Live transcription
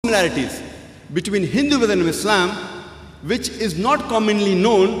similarities between Hinduism and Islam, which is not commonly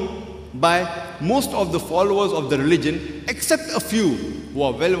known by most of the followers of the religion, except a few who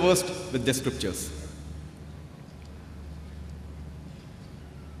are well versed with their scriptures.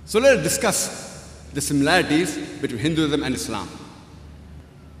 So let us discuss the similarities between Hinduism and Islam.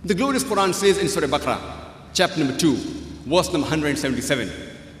 The glorious Quran says in Surah Baqarah, chapter number 2, verse number 177,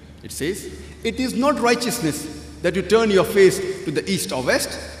 it says, "It is not righteousness that you turn your face to the east or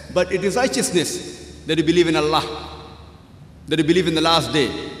west, but it is righteousness that you believe in Allah, that you believe in the last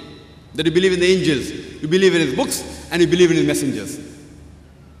day, that you believe in the angels, you believe in His books, and you believe in His messengers."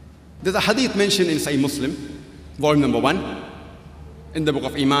 There's a hadith mentioned in Sahih Muslim, volume number 1, in the book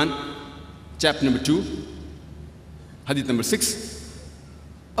of Iman, chapter number 2, hadith number 6.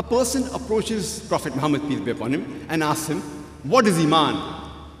 A person approaches Prophet Muhammad, peace be upon him, and asks him, "What is Iman?"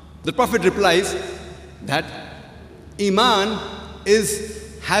 The Prophet replies that Iman is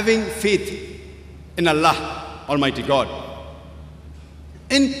having faith in Allah, Almighty God,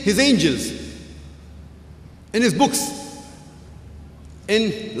 in His angels, in His books,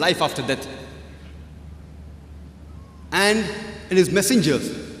 in life after death, and in His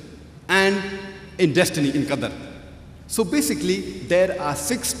messengers, and in destiny, in Qadar. So basically, there are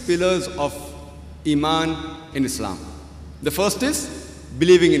 6 pillars of Iman in Islam. The first is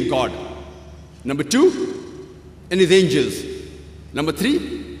believing in God. Number 2, in His angels. Number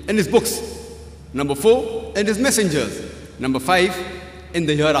 3, in His books. Number 4, in His messengers. Number 5, in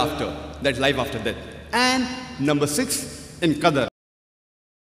the hereafter, that's life after death. And number 6, in Qadar,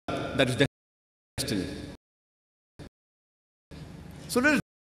 that is destiny. So let us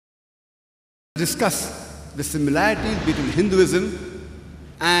discuss the similarities between Hinduism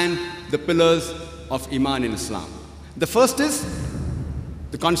and the pillars of Iman in Islam. The first is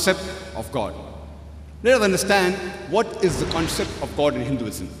the concept of God. Let us understand what is the concept of God in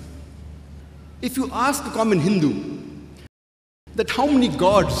Hinduism. If you ask a common Hindu that how many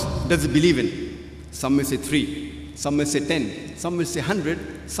gods does he believe in, some may say 3, some may say 10, some may say 100,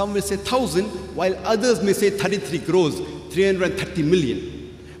 some may say 1,000, while others may say 33 crores, 330 million.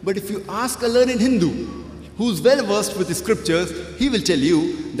 But if you ask a learned Hindu who's well versed with the scriptures, he will tell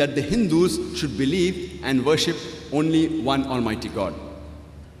you that the Hindus should believe and worship only one Almighty God.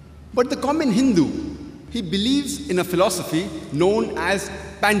 But the common Hindu, he believes in a philosophy known as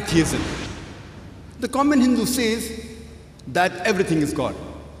pantheism. The common Hindu says that everything is God.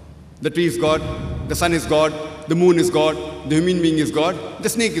 The tree is God, the sun is God, the moon is God, the human being is God, the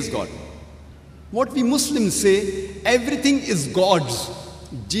snake is God. What we Muslims say, everything is God's.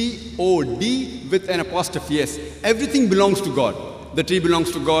 G-O-D with an apostrophe S. Everything belongs to God. The tree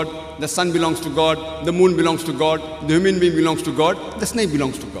belongs to God, the sun belongs to God, the moon belongs to God, the human being belongs to God, the snake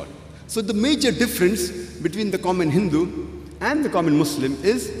belongs to God. So the major difference between the common Hindu and the common Muslim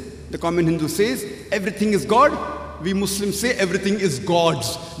is the common Hindu says everything is God, we Muslims say everything is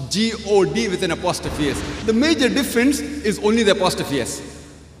God's. G-O-D with an apostrophe S. The major difference is only the apostrophe S.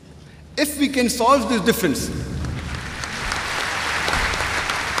 If we can solve this difference,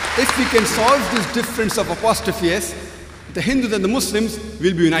 of apostrophe S, the Hindus and the Muslims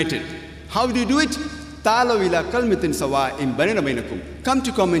will be united. How do you do it? Ta'alaw ila kalmatin sawa'in bainana bainakum. Come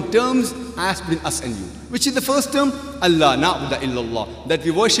to common terms as between us and you. Which is the first term? Allah na'budu illallah. That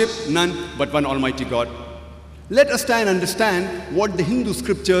we worship none but one Almighty God. Let us try and understand what the Hindu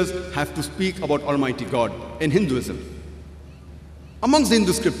scriptures have to speak about Almighty God in Hinduism. Amongst the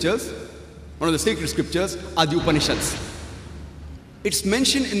Hindu scriptures, one of the sacred scriptures are the Upanishads. It's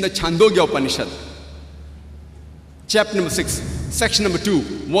mentioned in the Chandogya Upanishad, chapter number 6, section number 2,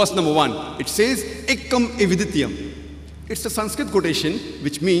 verse number 1. It says, Ekam evidityam. It's a Sanskrit quotation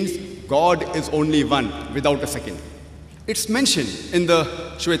which means God is only one, without a second. It's mentioned in the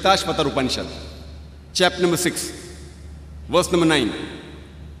Shvetashvatar Upanishad, chapter number 6, verse number 9.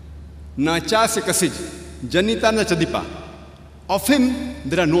 Na cha se kasij, janita na chadipa. Of him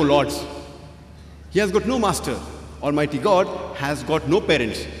there are no lords. He has got no master. Almighty God has got no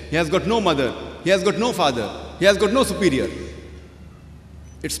parents. He has got no mother. He has got no father. He has got no superior.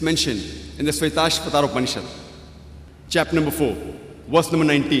 It's mentioned in the Shvetashvatar Upanishad, chapter number 4, verse number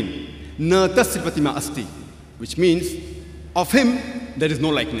 19. Na tasya pratima asti, which means of him there is no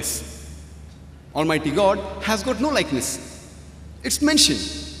likeness. Almighty God has got no likeness. It's mentioned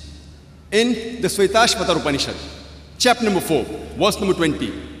in the Shvetashvatar Upanishad, chapter number 4, verse number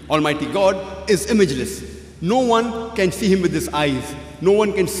 20. Almighty God is imageless. No one can see him with his eyes. No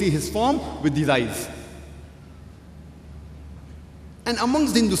one can see his form with these eyes. And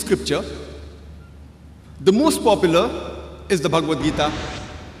amongst the Hindu scripture, the most popular is the Bhagavad Gita.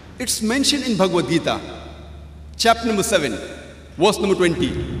 It's mentioned in Bhagavad Gita, chapter number 7, verse number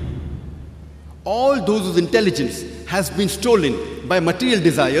 20. All those whose intelligence has been stolen by material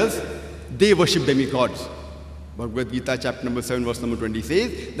desires, they worship demigods. Bhagavad Gita chapter number 7 verse number 20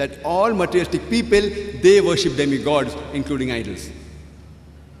 says that all materialistic people, they worship demigods, including idols.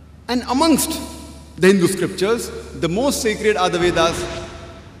 And amongst the Hindu scriptures, the most sacred are the Vedas.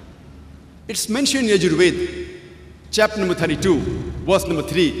 It's mentioned in Yajurveda, chapter number 32, verse number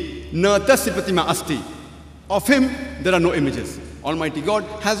 3, Na tasya pratima asti. Of him, there are no images. Almighty God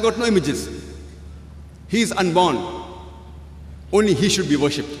has got no images. He is unborn. Only he should be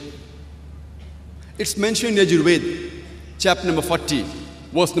worshipped. It's mentioned in Yajurveda, chapter number 40,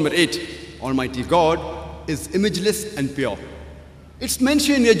 verse number 8, Almighty God is imageless and pure. It's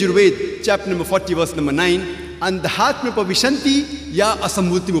mentioned in Yajurveda, chapter number 40, verse number 9, Andhatma pavishanti ya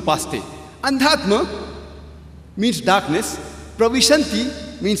asambuti upaste. Andhatma means darkness,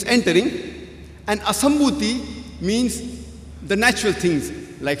 pravishanti means entering, and asambhuti means the natural things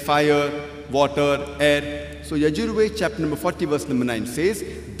like fire, water, air. So Yajurveda chapter number 40 verse number 9 says,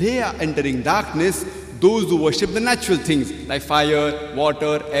 they are entering darkness, those who worship the natural things like fire,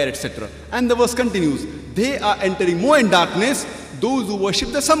 water, air, etc. And the verse continues, they are entering more in darkness, those who worship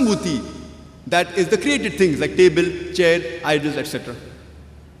the sambhuti, that is the created things like table, chair, idols, etc.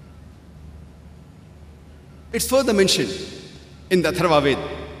 It's further mentioned in the Atharva Veda,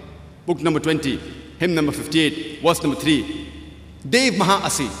 book number 20, hymn number 58, verse number 3. Dev Maha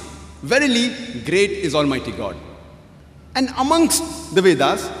Asi, verily great is Almighty God. And amongst the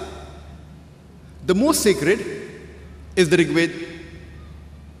Vedas, the most sacred is the Rig Veda.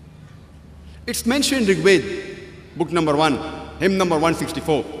 It's mentioned in Rig Veda, book number 1, hymn number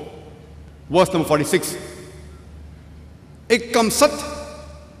 164, verse number 46. Ekkam sat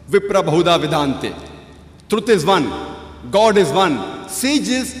vipra bahuda vidante. Truth is one, God is one.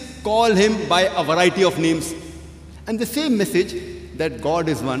 Sages call him by a variety of names. And the same message that God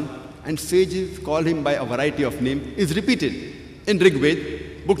is one and sages call him by a variety of names is repeated in Rig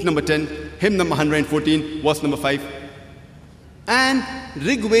Veda, book number 10, hymn number 114, verse number 5. And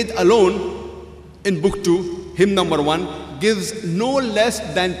Rig Veda alone in book 2, hymn number 1, gives no less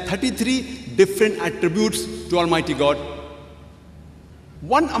than 33 different attributes to Almighty God.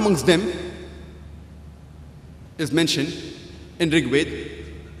 One amongst them is mentioned in Rig Veda,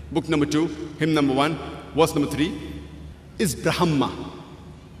 book number 2, hymn number 1, verse number 3, is Brahma.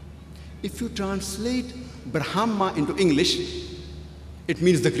 If you translate Brahma into English, it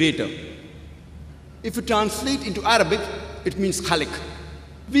means the creator. If you translate into Arabic, it means Khalik.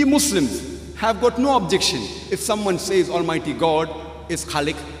 We Muslims have got no objection if someone says Almighty God is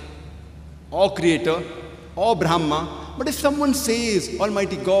Khalik or creator or Brahma. But if someone says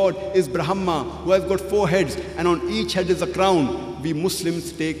Almighty God is Brahma, who has got 4 heads and on each head is a crown, we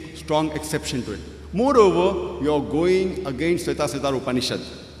Muslims take strong exception to it. Moreover, you are going against Svetasvatara Upanishad,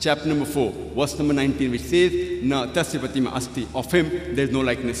 chapter number 4, verse number 19, which says, Na tasya pratima asti. Of him, there is no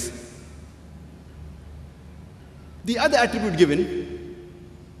likeness. The other attribute given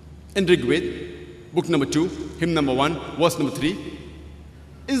in Rig Veda, book number 2, hymn number 1, verse number 3,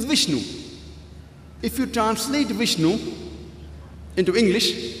 is Vishnu. If you translate Vishnu into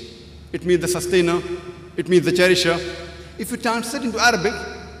English, it means the sustainer, it means the cherisher. If you translate into Arabic,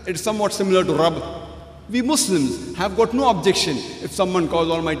 it is somewhat similar to Rabb. We Muslims have got no objection if someone calls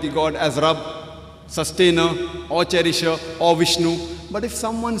Almighty God as Rabb, sustainer, or cherisher, or Vishnu. But if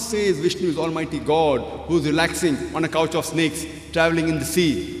someone says Vishnu is Almighty God, who is relaxing on a couch of snakes, traveling in the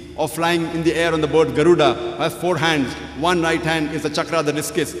sea, or flying in the air on the bird Garuda, who has 4 hands, one right hand is the chakra, the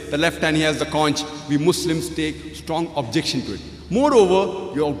discus, the left hand he has the conch, we Muslims take strong objection to it.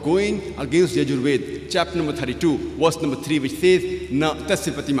 Moreover, you are going against Yajurveda, chapter number 32, verse number 3, which says, Na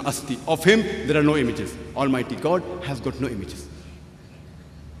tasya pratima asti. Of him, there are no images. Almighty God has got no images.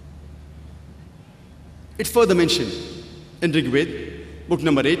 It's further mentioned in Rig Veda, book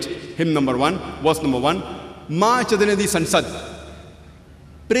number 8, hymn number 1, verse number 1, Ma chadanadi sansad.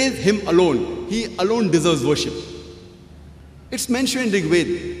 Praise him alone. He alone deserves worship. It's mentioned in Rig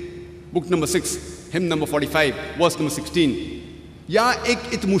Veda, book number 6, hymn number 45, verse number 16. Ya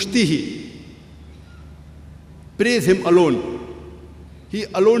ek it mushtihi. Praise him alone. He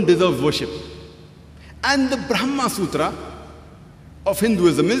alone deserves worship. And the Brahma Sutra of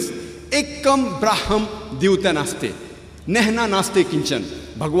Hinduism is Ekam Braham Dyuta Naste. Nehna Naste Kinchan.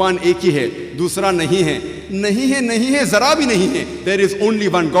 Bhagwan ek hi hai, dusra nahi hai. Nahi hai, zara bhi nahi hai. There is only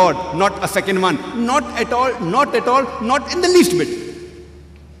one God, not a second one. Not at all, not in the least bit.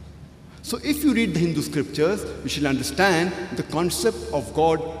 So if you read the Hindu scriptures, you shall understand the concept of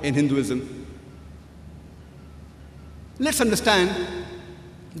God in Hinduism. Let's understand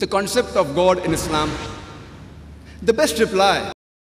the concept of God in Islam. The best reply